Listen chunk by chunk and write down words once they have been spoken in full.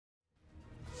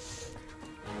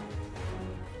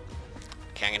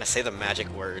I'm gonna say the magic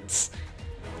words.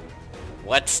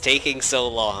 What's taking so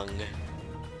long?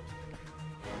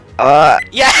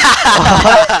 Yeah!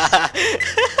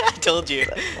 I told you.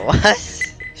 What?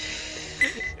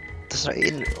 That's not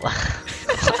in.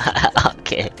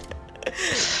 Okay.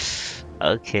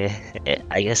 Okay.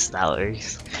 I guess that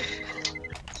works.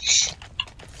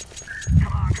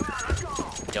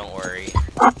 Don't worry.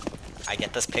 I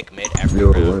get this pick mid every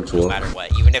round, no matter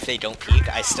what. Even if they don't peek,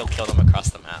 I still kill them across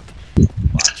the map.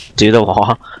 Watch. Do the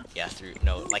wall? Yeah,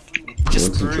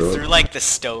 just through like the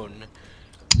stone.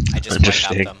 I just one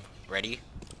tap them. Ready?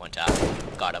 One tap.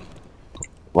 Got him.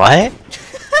 What?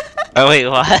 Oh wait,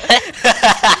 what?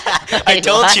 I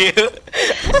told you!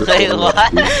 Wait, what?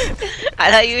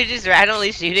 I thought you were just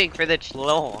randomly shooting for the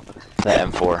troll. The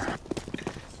M4.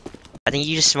 I think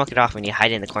you just smoke it off when you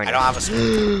hide in the corner. I don't have a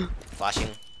smoke. Flashing.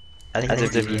 I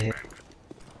think they're B.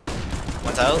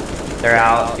 One's out. They're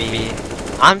out, B.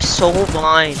 I'm so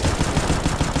blind.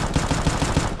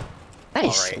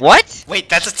 Nice. Right. What? Wait,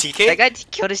 that's a TK? That guy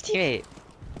killed his teammate.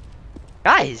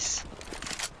 Guys.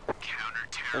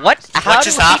 What? How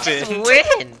just did happened? we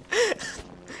just win?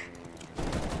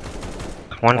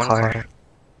 One car.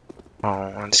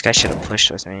 Oh, this guy should have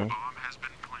pushed with me.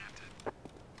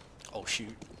 Oh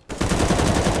shoot.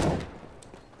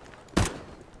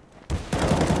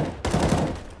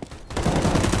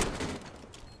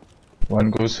 One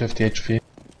goes 50 HP.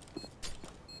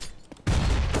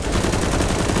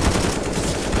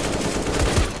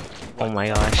 Oh my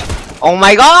gosh. Oh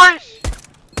my gosh!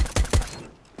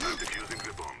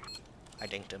 I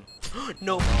dinked him.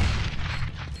 No!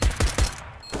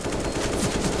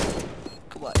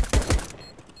 Come on.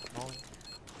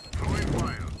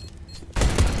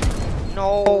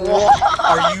 No!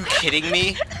 Are you kidding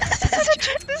me?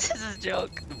 This is a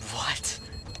joke. What?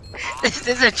 This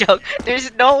is a joke.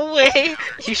 There's no way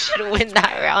you should win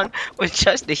that round with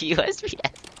just the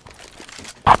USPS.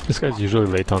 This guy's usually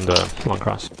late on the long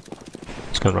cross.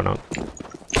 It's gonna run out.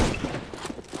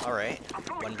 Alright.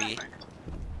 1B.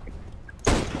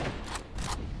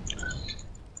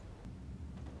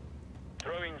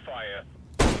 Throwing fire.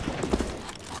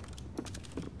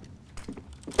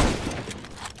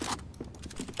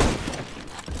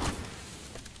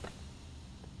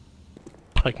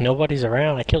 Like nobody's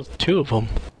around. I killed 2 of them.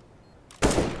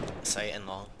 Sight and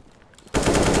long.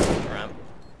 Ramp.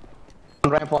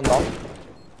 Ramp on long.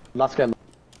 Last guy.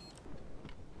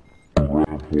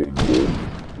 What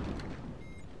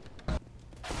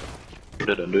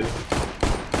did I do?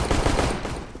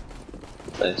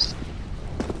 Nice.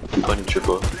 I'm going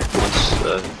triple. Once,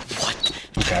 What?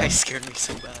 That guy scared me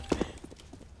so bad.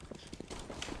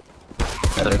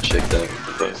 I don't check that.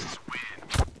 But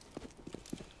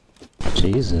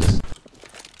Jesus.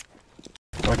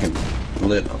 Fucking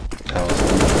lit house.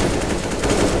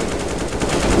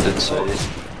 did say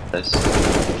nice.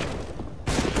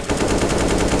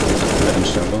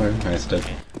 Bench over. Nice dead.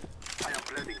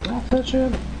 Oh, touch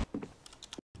him.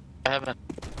 I haven't.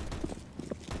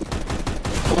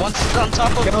 One's on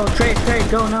top of. Go, trade,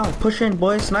 go now. Push in,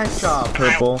 boys. Nice job,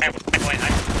 purple.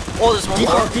 Oh, there's one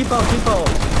more. Depot.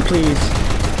 Please.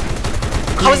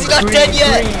 How is he not dead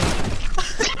yet? Green.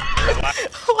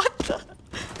 What the?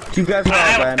 You guys are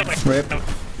all bad. Rip.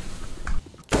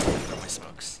 Throw my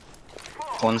smokes.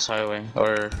 One's highway,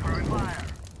 or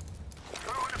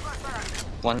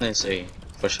one is A,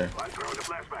 for sure.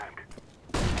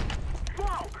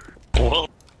 Whoa.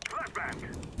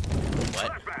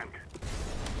 What?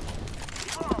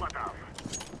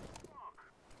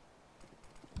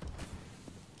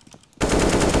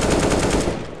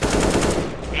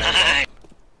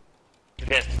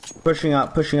 Pushing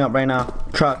up right now.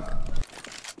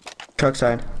 Truck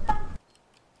side.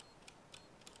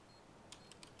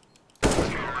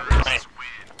 Nice.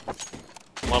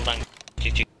 Well done.